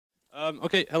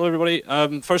Okay, hello everybody.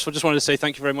 First of all, just wanted to say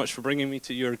thank you very much for bringing me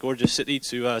to your gorgeous city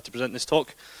to present this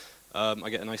talk. I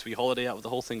get a nice wee holiday out of the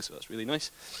whole thing, so that's really nice.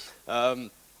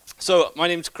 So my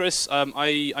name's Chris.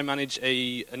 I manage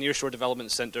a nearshore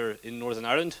development centre in Northern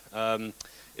Ireland.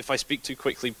 If I speak too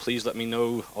quickly, please let me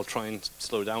know. I'll try and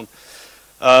slow down.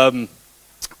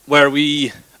 Where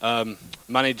we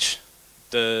manage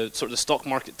the sort of the stock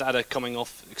market data coming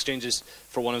off exchanges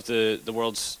for one of the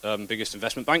world's biggest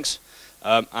investment banks.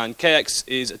 And KX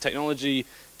is a technology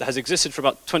that has existed for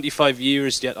about 25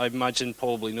 years, yet I imagine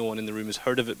probably no one in the room has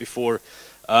heard of it before,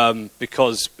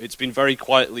 because it's been very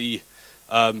quietly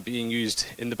being used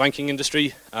in the banking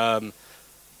industry,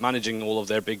 managing all of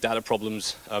their big data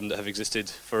problems that have existed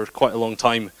for quite a long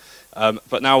time.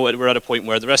 But now we're at a point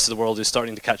where the rest of the world is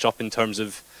starting to catch up in terms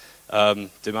of the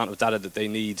amount of data that they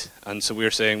need. And so we're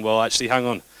saying, well, actually, hang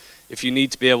on. If you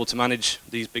need to be able to manage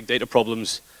these big data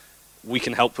problems, we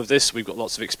can help with this. We've got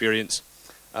lots of experience.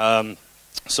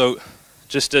 So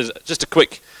just a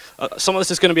quick, some of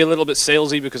this is going to be a little bit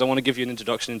salesy because I want to give you an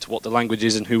introduction into what the language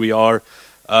is and who we are.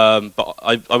 But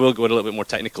I will go a little bit more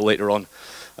technical later on.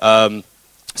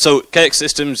 So KX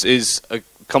Systems is a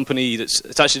company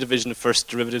it's actually a division of First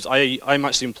Derivatives. I'm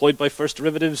actually employed by First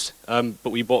Derivatives, but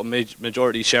we bought a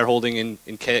majority shareholding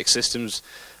in KX Systems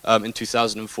in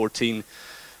 2014. We've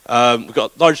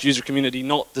got a large user community,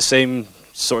 not the same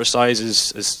sort of size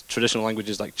as traditional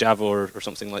languages like Java or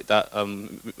something like that.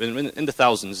 In the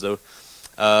thousands, though.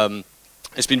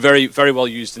 It's been very, very well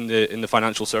used in the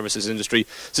financial services industry.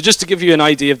 So just to give you an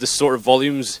idea of the sort of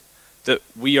volumes that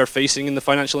we are facing in the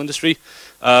financial industry,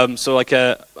 so like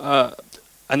an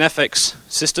FX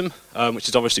system, which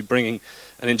is obviously bringing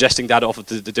and ingesting data off of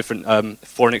the different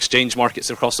foreign exchange markets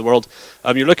across the world,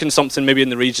 you're looking at something maybe in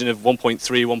the region of 1.3,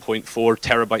 1.4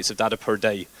 terabytes of data per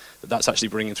day that's actually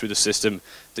bringing through the system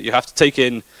that you have to take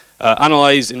in,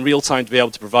 analyze in real time to be able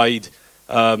to provide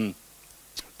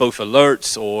both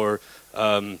alerts or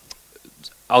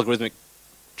algorithmic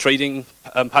trading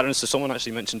patterns. So someone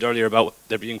actually mentioned earlier about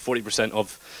there being 40%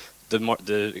 of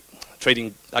the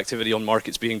trading activity on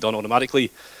markets being done automatically.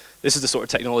 This is the sort of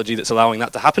technology that's allowing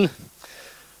that to happen.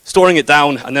 Storing it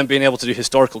down and then being able to do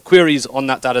historical queries on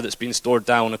that data that's been stored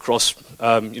down across,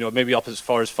 maybe up as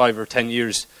far as 5 or 10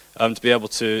 years to be able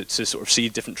to sort of see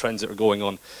different trends that are going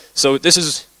on. So this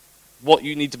is what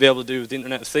you need to be able to do with the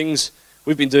Internet of Things.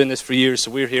 We've been doing this for years,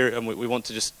 so we're here and we want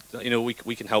to just,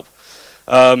 we can help.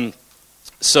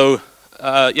 So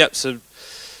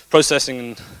processing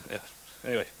and, yeah.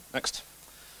 Anyway, next.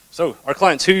 So our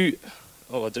clients I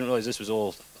didn't realize this was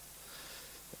all,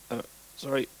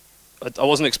 sorry. I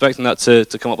wasn't expecting that to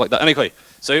come up like that. Anyway,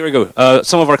 so here we go.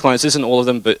 Some of our clients, isn't all of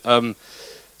them, but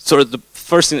sort of the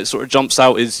first thing that sort of jumps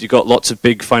out is you've got lots of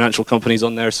big financial companies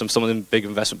on there, some of them big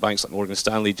investment banks like Morgan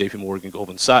Stanley, JP Morgan,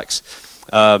 Goldman Sachs.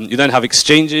 You then have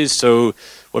exchanges, so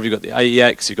where you've got the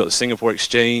IEX, you've got the Singapore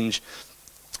Exchange.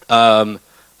 And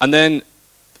then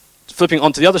flipping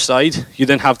onto the other side, you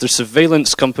then have the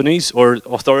surveillance companies or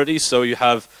authorities. So you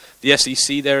have the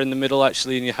SEC there in the middle,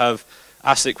 actually, and you have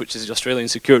ASIC, which is the Australian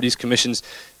Securities Commissions.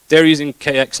 They're using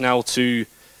KX now to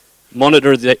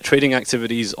monitor the trading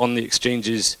activities on the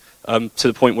exchanges to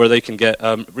the point where they can get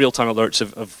real-time alerts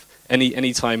of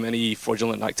any time any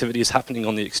fraudulent activity is happening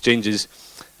on the exchanges,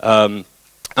 and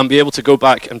be able to go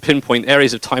back and pinpoint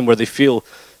areas of time where they feel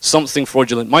something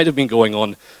fraudulent might have been going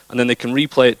on, and then they can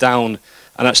replay it down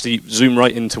and actually zoom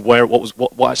right into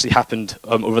what actually happened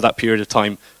over that period of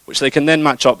time, which they can then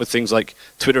match up with things like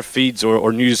Twitter feeds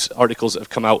or news articles that have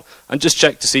come out, and just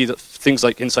check to see that things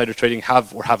like insider trading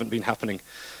have or haven't been happening.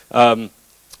 So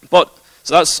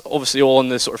that's obviously all on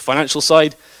the sort of financial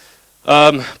side.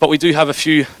 But we do have a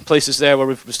few places there where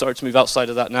we've started to move outside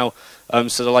of that now.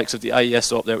 So the likes of the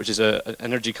IES up there, which is an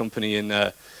energy company in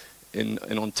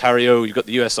Ontario. You've got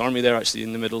the US Army there actually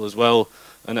in the middle as well,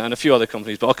 and a few other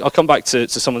companies. But I'll come back to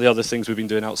some of the other things we've been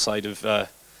doing outside of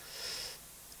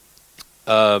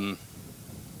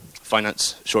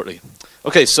finance shortly.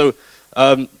 Okay, so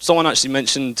someone actually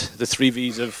mentioned the 3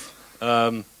 V's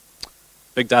of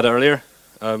big data earlier,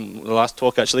 the last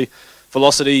talk actually.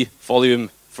 Velocity,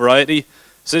 volume, variety.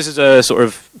 So this is a sort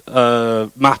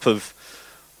of map of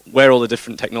where all the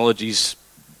different technologies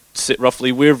sit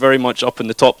roughly. We're very much up in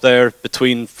the top there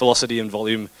between velocity and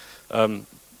volume,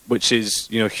 which is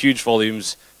huge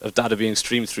volumes of data being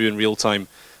streamed through in real time,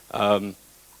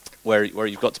 where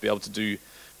you've got to be able to do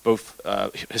both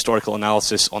historical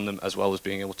analysis on them as well as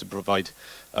being able to provide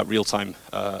real time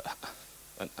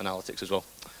analytics as well.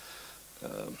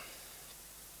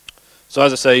 So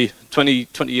as I say,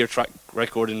 20-year track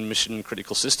record in mission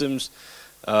critical systems.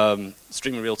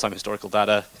 streaming real-time historical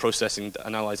data, processing,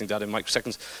 analyzing data in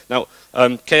microseconds. Now,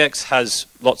 KX has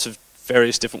lots of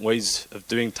various different ways of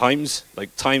doing times. Like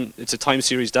it's a time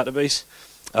series database,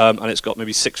 and it's got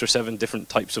maybe 6 or 7 different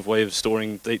types of way of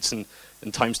storing dates and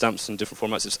timestamps in different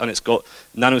formats. And it's got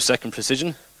nanosecond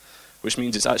precision, which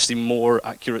means it's actually more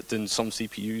accurate than some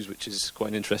CPUs, which is quite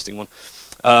an interesting one.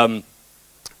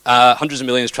 Hundreds of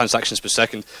millions of transactions per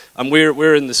second, and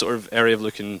we're in the sort of area of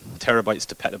looking terabytes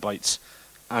to petabytes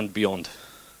and beyond.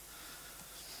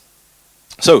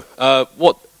 So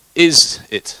what is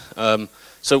it?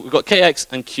 So we've got KX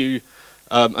and Q,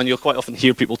 and you'll quite often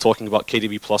hear people talking about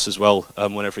KDB Plus as well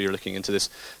whenever you're looking into this.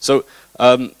 So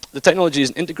the technology is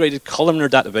an integrated columnar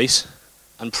database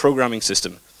and programming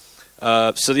system.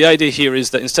 So the idea here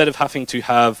is that instead of having to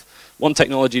have one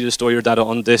technology to store your data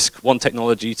on disk, one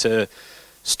technology to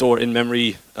store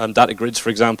in-memory data grids,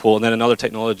 for example, and then another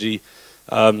technology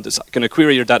that's going to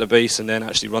query your database and then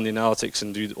actually run the analytics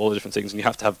and do all the different things, and you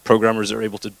have to have programmers that are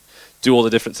able to do all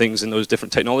the different things in those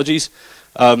different technologies.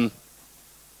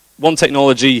 One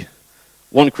technology,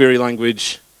 one query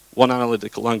language, one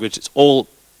analytical language, it's all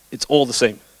the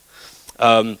same.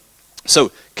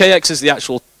 So KX is the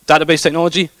actual database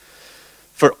technology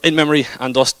for in-memory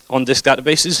and on-disk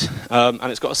databases,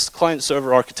 and it's got a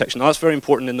client-server architecture. Now that's very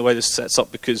important in the way this sets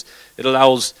up because it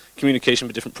allows communication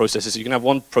with different processes. So you can have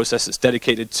one process that's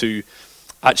dedicated to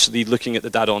actually looking at the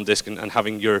data on disk and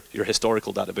having your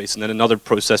historical database, and then another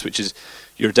process which is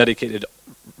your dedicated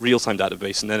real-time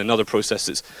database, and then another process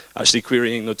that's actually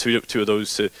querying the two of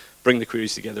those to bring the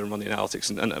queries together and run the analytics,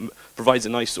 and provides a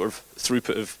nice sort of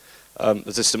throughput of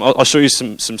the system. I'll show you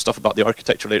some stuff about the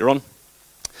architecture later on.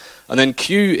 And then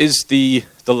Q is the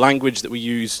language that we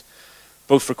use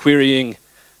both for querying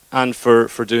and for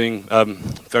doing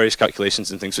various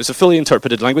calculations and things. So it's a fully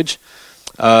interpreted language,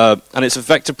 and it's a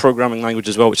vector programming language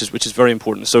as well, which is very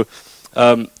important. So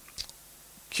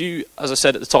Q, as I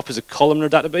said at the top, is a columnar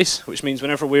database, which means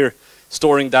whenever we're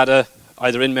storing data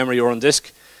either in memory or on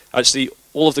disk, actually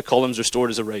all of the columns are stored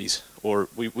as arrays, or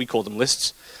we call them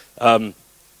lists. But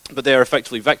they are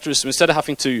effectively vectors. So instead of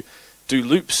having to do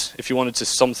loops, if you wanted to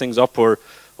sum things up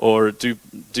or do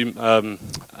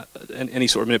any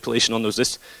sort of manipulation on those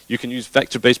lists, you can use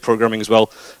vector-based programming as well.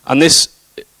 And this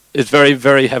is very,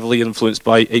 very heavily influenced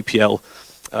by APL,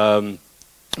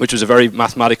 which was a very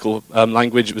mathematical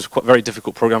language. It was quite very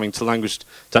difficult programming to language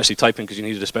to actually type in because you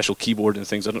needed a special keyboard and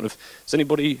things. I don't know if has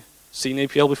anybody seen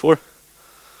APL before?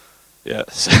 Yeah.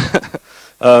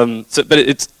 But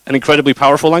it's an incredibly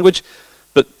powerful language.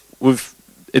 But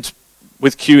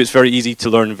with Q, it's very easy to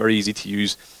learn, very easy to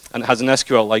use, and it has an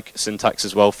SQL-like syntax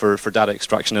as well for data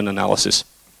extraction and analysis.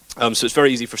 So it's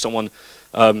very easy for someone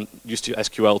used to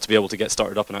SQL to be able to get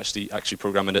started up and actually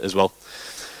program in it as well.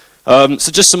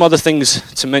 So just some other things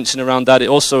to mention around that. It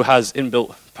also has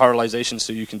inbuilt parallelization,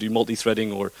 so you can do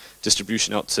multi-threading or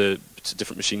distribution out to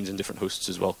different machines and different hosts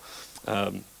as well.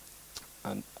 And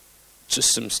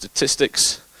just some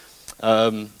statistics.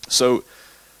 So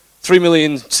 3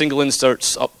 million single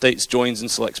inserts, updates, joins, and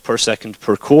selects per second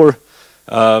per core.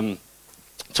 20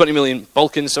 million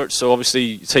bulk inserts, so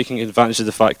obviously taking advantage of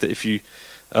the fact that if you,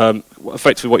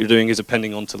 effectively what you're doing is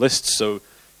appending onto lists, so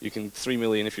you can 3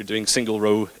 million if you're doing single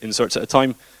row inserts at a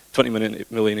time, 20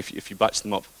 million if you batch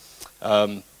them up.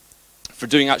 For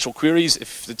doing actual queries,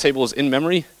 if the table is in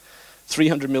memory,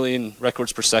 300 million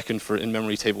records per second for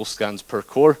in-memory table scans per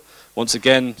core. Once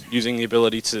again, using the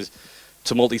ability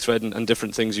to multi-thread and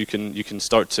different things, you can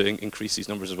start to increase these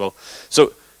numbers as well.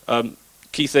 So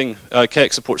key thing,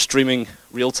 KX supports streaming,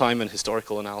 real-time, and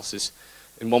historical analysis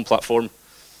in one platform.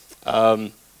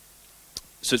 So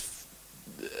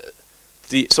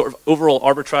the sort of overall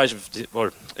arbitrage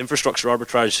or infrastructure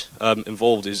arbitrage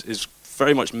involved is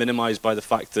very much minimized by the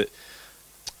fact that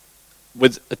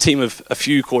with a team of a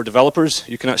few core developers,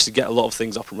 you can actually get a lot of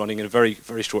things up and running in a very,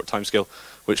 very short time scale,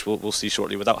 which we'll see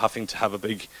shortly, without having to have a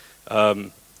big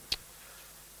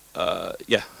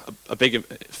big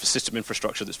system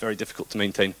infrastructure that's very difficult to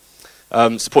maintain.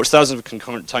 Supports thousands of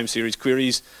concurrent time series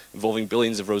queries involving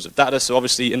billions of rows of data. So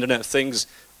obviously Internet of Things,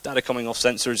 data coming off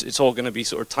sensors, it's all going to be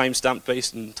sort of timestamp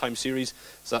based and time series,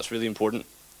 so that's really important.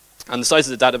 And the size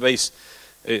of the database,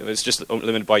 it's just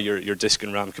limited by your disk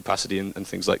and RAM capacity and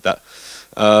things like that.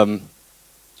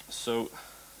 So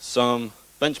some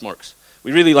benchmarks.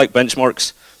 We really like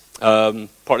benchmarks,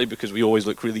 partly because we always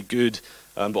look really good,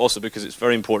 but also because it's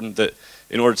very important that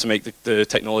in order to make the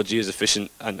technology as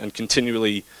efficient and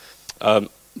continually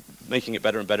making it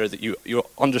better and better, that you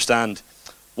understand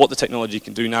what the technology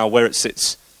can do now, where it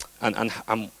sits, and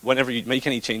whenever you make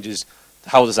any changes,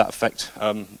 how does that affect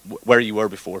where you were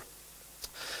before.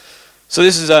 So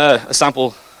this is a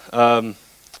sample,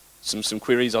 some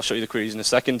queries. I'll show you the queries in a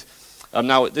second.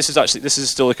 Now this is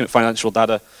still looking at financial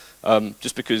data,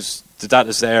 just because the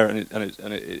data's there and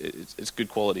it's good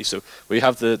quality. So we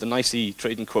have the NICE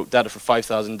trading quote data for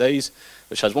 5,000 days,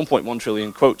 which has 1.1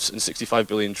 trillion quotes and 65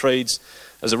 billion trades.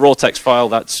 As a raw text file,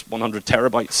 that's 100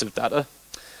 terabytes of data.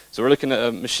 So we're looking at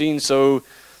a machine. So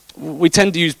we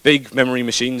tend to use big memory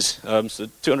machines, so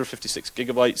 256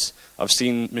 gigabytes. I've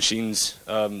seen machines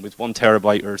with 1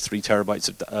 terabyte or 3 terabytes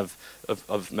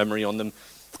of memory on them.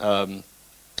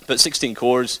 But 16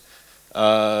 cores,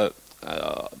 I'm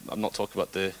not talking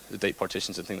about the date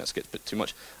partitions and things, that gets a bit too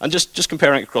much. And just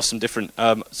comparing it across some different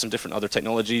other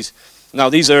technologies. Now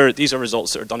these are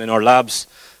results that are done in our labs,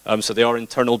 so they are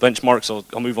internal benchmarks.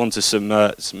 I'll move on to some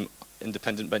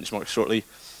independent benchmarks shortly.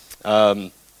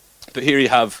 But here you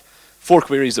have 4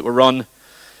 queries that were run.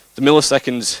 The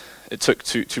milliseconds it took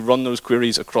to run those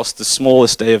queries across the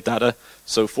smallest day of data,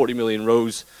 so 40 million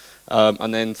rows,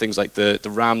 and then things like the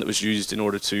RAM that was used in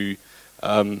order to,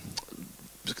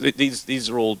 these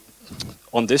are all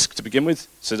on disk to begin with,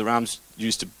 so the RAM's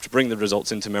used to bring the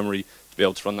results into memory to be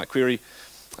able to run that query.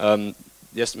 The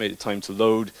estimated time to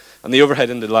load, and the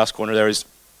overhead in the last corner there is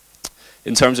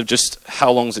in terms of just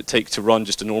how long does it take to run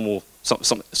just a normal, some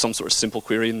sort of simple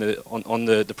query in on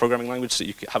the programming language, so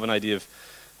you can have an idea of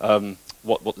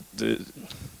what the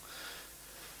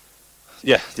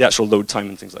actual load time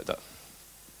and things like that.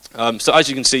 So as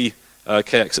you can see,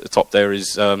 KX at the top there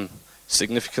is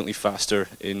significantly faster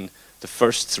in the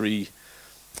first 3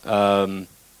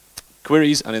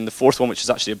 queries, and in the 4th one, which is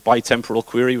actually a bitemporal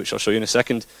query, which I'll show you in a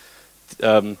second,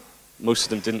 most of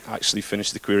them didn't actually finish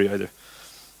the query either.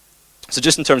 So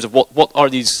just in terms of what are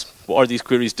these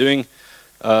queries doing?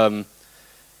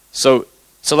 So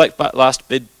select last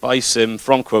bid by sim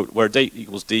from quote where date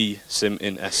equals D sim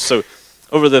in S. So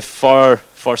over the far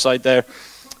side there,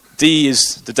 D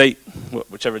is the date,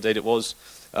 whichever date it was,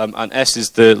 and S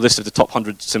is the list of the top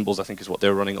 100 symbols, I think is what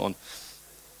they're running on.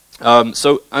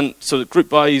 So the group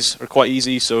buys are quite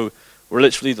easy. So we're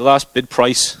literally the last bid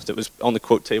price that was on the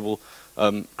quote table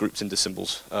grouped into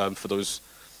symbols for those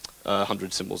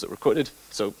 100 symbols that were quoted.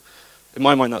 So in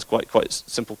my mind, that's quite a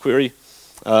simple query.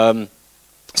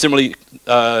 Similarly,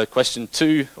 question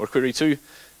 2 or query 2,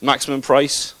 maximum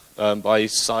price by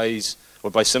size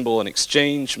or by symbol and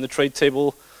exchange from the trade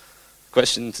table.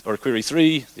 Question or query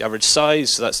 3, the average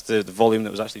size, so that's the volume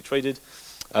that was actually traded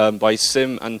by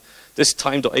sim, and this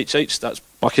time.hh, that's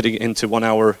bucketing it into 1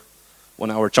 hour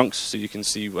chunks, so you can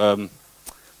see over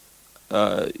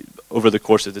the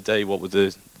course of the day what were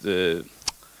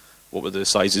the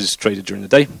sizes traded during the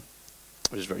day,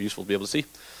 which is very useful to be able to see.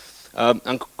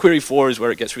 And query 4 is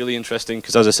where it gets really interesting,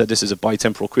 because as I said, this is a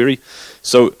bitemporal query.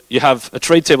 So you have a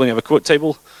trade table and you have a quote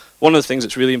table. One of the things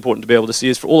that's really important to be able to see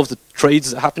is for all of the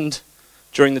trades that happened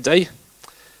during the day.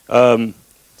 I've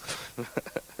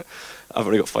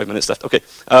already got 5 minutes left. Okay.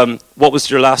 What was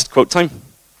your last quote time?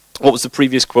 What was the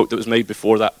previous quote that was made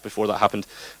before that happened?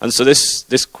 And so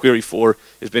this query 4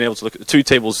 is being able to look at the 2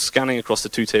 tables, scanning across the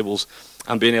 2 tables,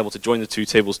 and being able to join the 2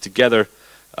 tables together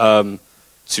to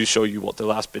show you what the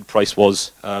last bid price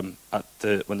was when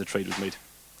the trade was made.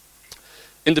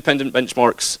 Independent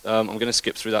benchmarks, I'm going to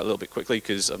skip through that a little bit quickly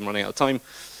because I'm running out of time.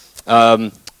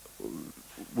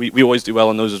 We always do well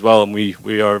on those as well, and we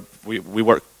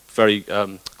work very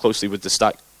closely with the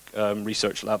Stack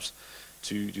research labs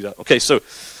to do that. Okay, so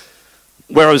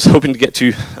where I was hoping to get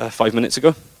to 5 minutes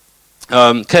ago,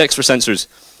 KX for sensors.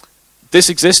 This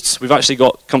exists. We've actually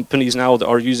got companies now that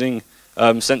are using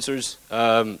sensors,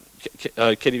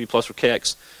 KDB Plus or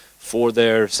KX, for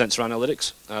their sensor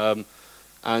analytics.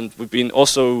 And we've been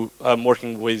also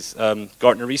working with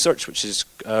Gartner Research, which is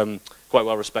quite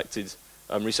well-respected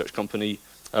research company,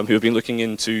 who have been looking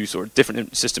into sort of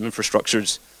different system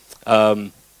infrastructures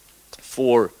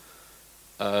for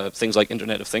things like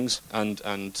Internet of Things, and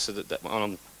so that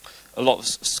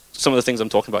some of the things I'm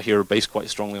talking about here are based quite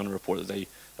strongly on a report that they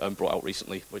brought out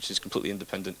recently, which is completely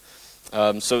independent.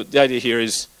 So the idea here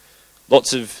is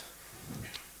lots of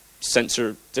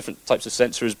different types of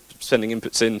sensors sending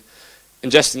inputs in,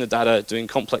 ingesting the data, doing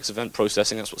complex event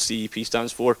processing, that's what CEP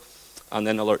stands for, and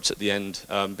then alerts at the end,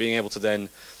 being able to then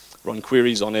run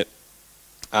queries on it,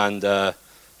 and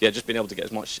just being able to get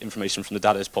as much information from the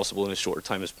data as possible in as shorter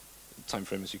time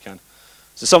frame as you can.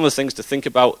 So some of the things to think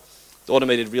about: the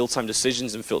automated real-time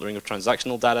decisions and filtering of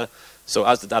transactional data. So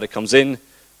as the data comes in,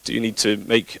 do you need to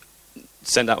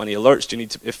send out any alerts? Do you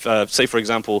need to, if say for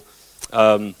example,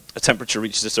 a temperature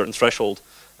reaches a certain threshold,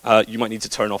 you might need to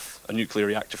turn off a nuclear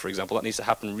reactor, for example. That needs to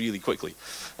happen really quickly.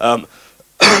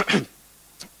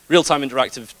 Real-time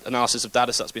interactive analysis of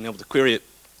data, so that's being able to query it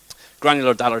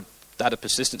granular data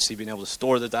persistency, being able to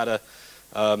store the data,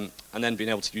 and then being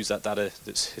able to use that data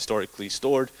that's historically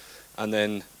stored, and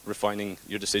then refining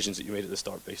your decisions that you made at the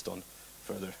start based on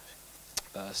further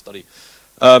study.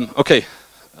 Okay,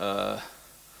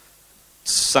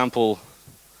 sample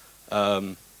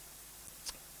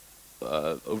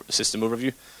system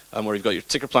overview, where you've got your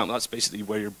ticker plant. That's basically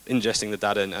where you're ingesting the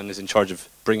data and is in charge of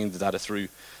bringing the data through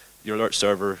your alert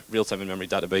server, real-time in-memory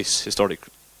database, historic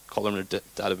columnar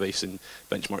database, and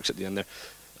benchmarks at the end there.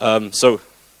 So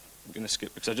I'm going to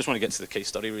skip because I just want to get to the case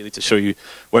study really to show you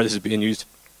where this is being used.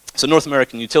 So North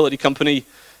American utility company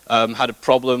had a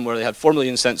problem where they had 4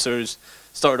 million sensors.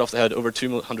 Started off, they had over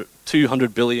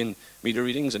 200 billion meter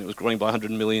readings, and it was growing by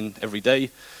 100 million every day.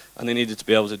 And they needed to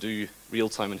be able to do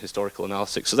real-time and historical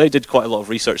analytics. So they did quite a lot of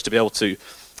research to be able to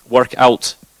work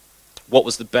out what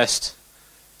was the best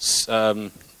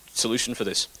solution for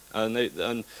this. And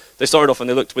they started off and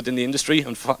they looked within the industry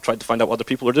and tried to find out what other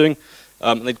people are doing.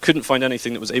 And they couldn't find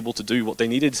anything that was able to do what they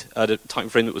needed at a time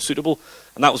frame that was suitable.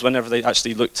 And that was whenever they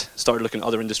actually started looking at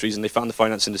other industries, and they found the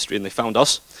finance industry and they found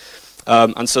us.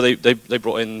 And so they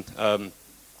brought in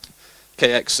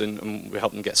KX and we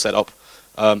helped them get set up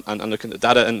and looking at the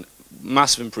data, and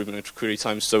massive improvement in query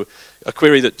times. So a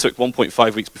query that took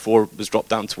 1.5 weeks before was dropped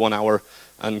down to 1 hour,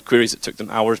 and queries that took them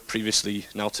hours previously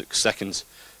now took seconds,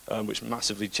 which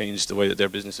massively changed the way that their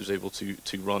business was able to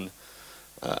run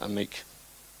and make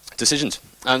decisions.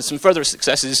 And some further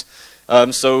successes.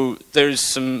 So there's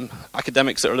some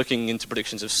academics that are looking into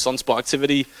predictions of sunspot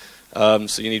activity.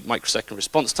 So you need microsecond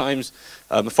response times.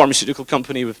 A pharmaceutical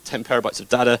company with 10 terabytes of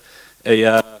data.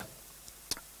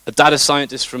 A data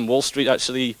scientist from Wall Street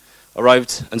actually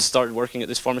arrived and started working at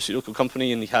this pharmaceutical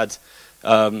company, and he had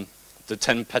the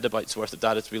 10 petabytes worth of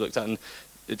data to be looked at, and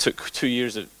it took 2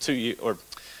 years, in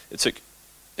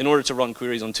order to run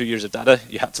queries on 2 years of data,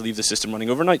 you had to leave the system running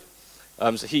overnight.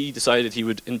 So he decided he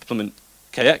would implement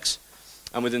KX,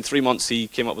 and within 3 months he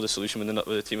came up with a solution with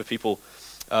a team of people,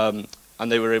 and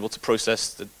they were able to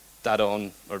process the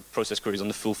data or process queries on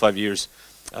the full 5 years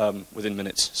within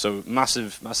minutes. So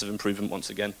massive improvement once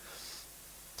again.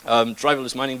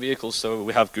 Driverless mining vehicles, so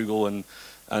we have Google and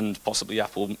possibly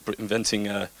Apple inventing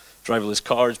driverless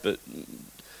cars, but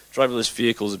driverless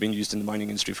vehicles have been used in the mining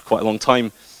industry for quite a long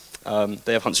time.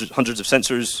 They have hundreds of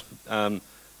sensors, and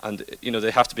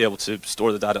they have to be able to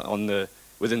store the data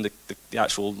within the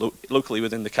actual locally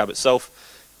within the cab itself.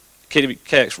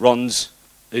 KX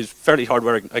is fairly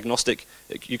hardware agnostic.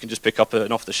 You can just pick up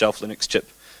an off-the-shelf Linux chip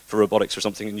for robotics or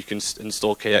something, and you can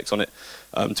install KX on it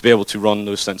to be able to run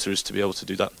those sensors, to be able to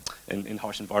do that in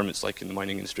harsh environments like in the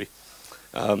mining industry.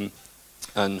 And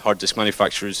hard disk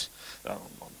manufacturers, I'll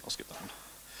skip that one.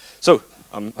 So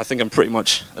I think I'm pretty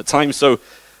much at time. So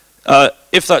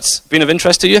if that's been of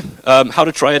interest to you, how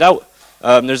to try it out.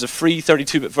 There's a free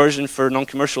 32-bit version for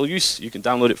non-commercial use. You can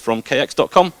download it from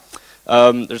kx.com.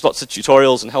 There's lots of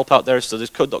tutorials and help out there. So there's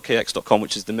code.kx.com,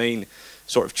 which is the main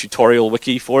sort of tutorial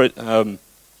wiki for it. It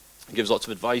gives lots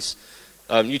of advice.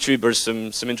 YouTube, there's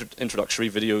some introductory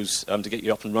videos to get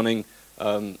you up and running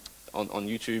on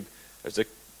YouTube. There's a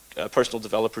personal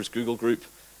developers Google group,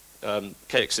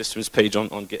 KX Systems page on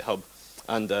GitHub.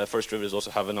 And First Derivatives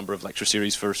also have a number of lecture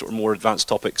series for sort of more advanced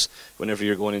topics whenever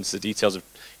you're going into the details of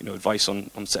advice on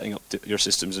setting up your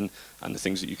systems and the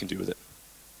things that you can do with it.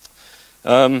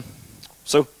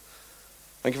 So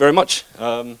thank you very much.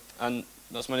 And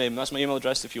that's my name. That's my email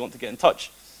address if you want to get in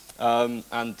touch.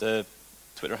 And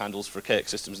Twitter handles for KX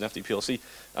Systems and FDPLC.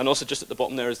 And also just at the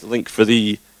bottom there is the link for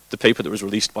the paper that was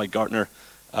released by Gartner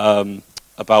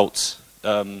about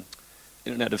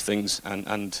Internet of Things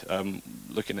and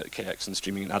looking at KX and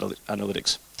streaming and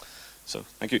analytics. So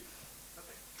thank you.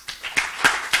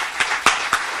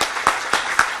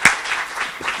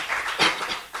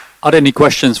 Are there any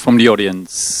questions from the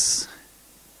audience?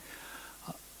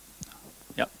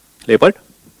 Yeah, Leopold?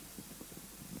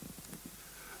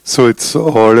 So it's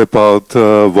all about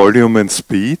volume and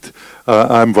speed.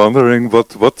 I'm wondering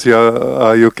what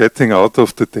are you getting out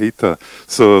of the data?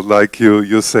 So like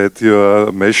you said, you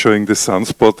are measuring the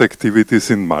sunspot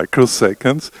activities in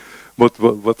microseconds.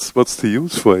 What's the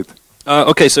use for it?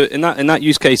 Okay, so in that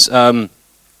use case,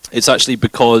 it's actually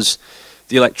because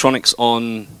the electronics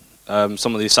on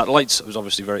some of these satellites was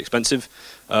obviously very expensive.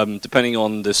 Depending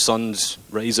on the sun's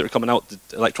rays that are coming out, the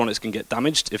electronics can get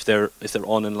damaged if they're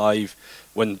on and live.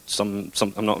 When I'm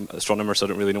not an astronomer, so I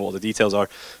don't really know what the details are.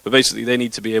 But basically, they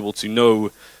need to be able to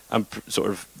know and sort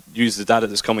of use the data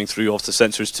that's coming through off the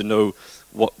sensors to know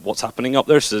what's happening up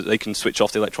there, so that they can switch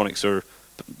off the electronics or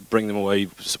bring them away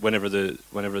whenever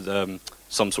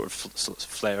some sort of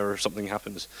flare or something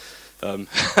happens.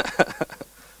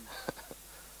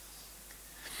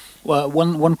 Well,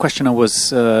 one question I was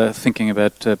thinking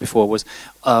about before was,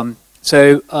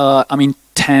 I mean,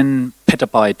 10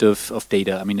 petabyte of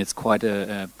data. I mean, it's quite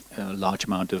a large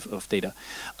amount of data.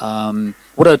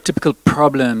 What are typical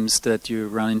problems that you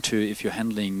run into if you're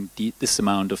handling this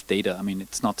amount of data? I mean,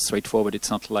 it's not straightforward.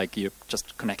 It's not like you're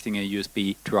just connecting a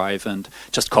USB drive and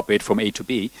just copy it from A to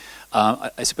B.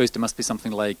 I suppose there must be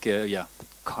something like,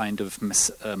 kind of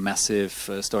massive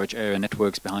storage area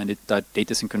networks behind it,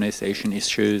 data synchronization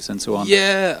issues and so on.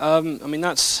 Yeah, I mean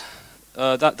that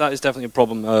is definitely a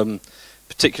problem,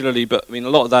 particularly. But I mean, a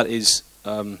lot of that is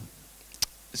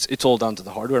it's all down to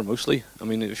the hardware mostly. I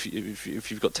mean, if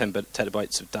you've got 10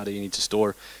 petabytes of data you need to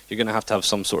store, you're going to have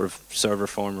some sort of server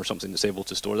farm or something that's able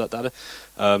to store that data,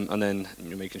 and then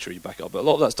you're making sure you back it up. But a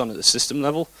lot of that's done at the system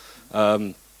level.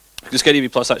 Because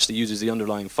KDB Plus actually uses the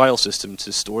underlying file system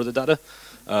to store the data,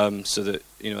 so that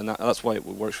and that's why it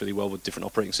works really well with different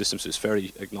operating systems. So it's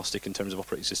very agnostic in terms of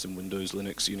operating system: Windows,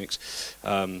 Linux, Unix,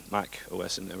 Mac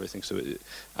OS, and everything. So it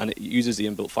uses the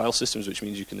inbuilt file systems, which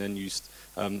means you can then use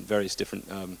various different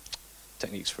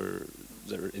techniques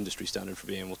that are industry standard for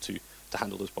being able to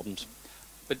handle those problems.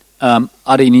 But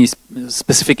are there any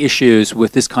specific issues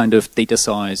with this kind of data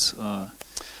size?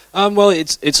 Well,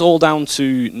 it's all down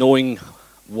to knowing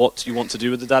what you want to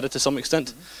do with the data to some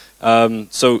extent.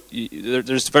 So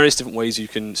there's various different ways you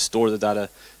can store the data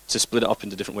to split it up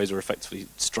into different ways, or effectively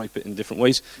stripe it in different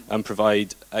ways, and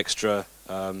provide extra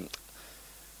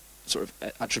sort of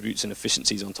attributes and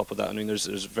efficiencies on top of that. I mean,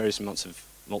 there's various amounts of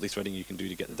multi-threading you can do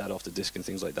to get the data off the disk and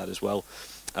things like that as well.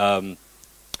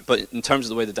 But in terms of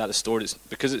the way the data is stored,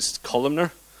 because it's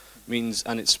columnar, means,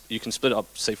 and you can split it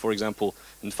up. Say, for example,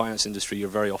 in the finance industry, you're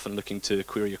very often looking to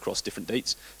query across different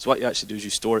dates. So what you actually do is you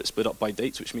store it split up by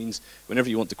dates, which means whenever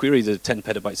you want to query the 10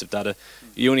 petabytes of data,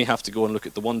 you only have to go and look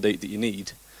at the one date that you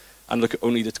need, and look at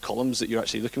only the columns that you're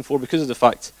actually looking for, because of the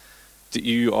fact that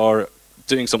you are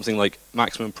doing something like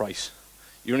maximum price.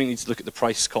 You only need to look at the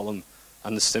price column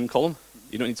and the sim column.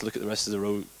 You don't need to look at the rest of the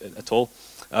row at all.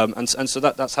 And so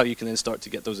that's how you can then start to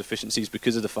get those efficiencies,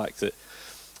 because of the fact that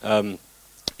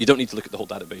you don't need to look at the whole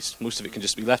database. Most of it can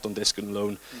just be left on disk and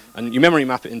alone. And you memory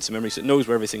map it into memory, so it knows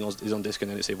where everything is on disk, and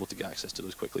then it's able to get access to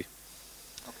those quickly.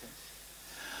 Okay.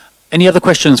 Any other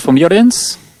questions from the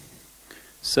audience?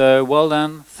 So, well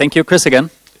then, thank you, Chris, again.